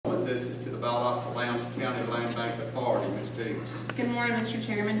business to the Valdosta-Lowndes County Land Bank Authority. Ms. Dees. Good morning, Mr.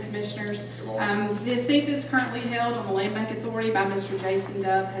 Chairman, Commissioners. Good morning. The seat that's currently held on the Land Bank Authority by Mr. Jason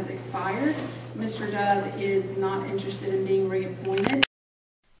Dove has expired. Mr. Dove is not interested in being reappointed.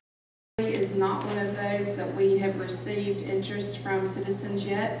 He is not one of those that we have received interest from citizens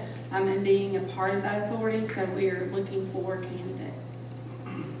yet in being a part of that authority, so we are looking for a candidate.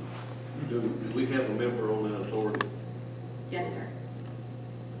 Do we have a member on that authority? Yes, sir.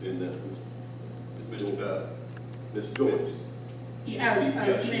 And that's Mr. Dove. Ms. Joyce. She's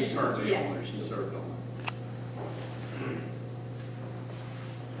Commissioner, currently on there. yes. She served on there.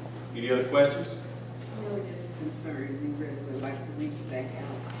 Any other questions? Really just concerned, we really would like to reach back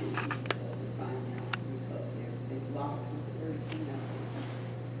out to these and find out, because there's been a lot of controversy now.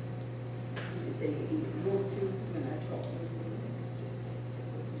 They say he didn't want to, when I talked to him,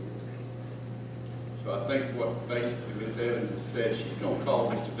 just was interested. So I think what basically Ms. Evans has said, she's going to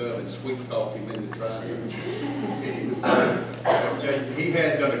call Mr. Dove and sweet talk him into trying to continue with service. He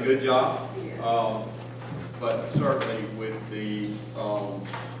has done a good job, but certainly with the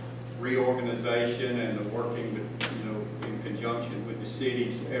reorganization and the working with, in conjunction with the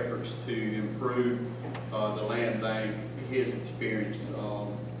city's efforts to improve the land bank, his experience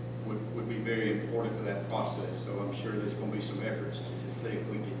would be very important to that process. So I'm sure there's going to be some efforts to just see if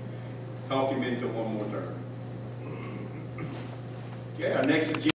we can talk him into one more term. Okay, our next agenda.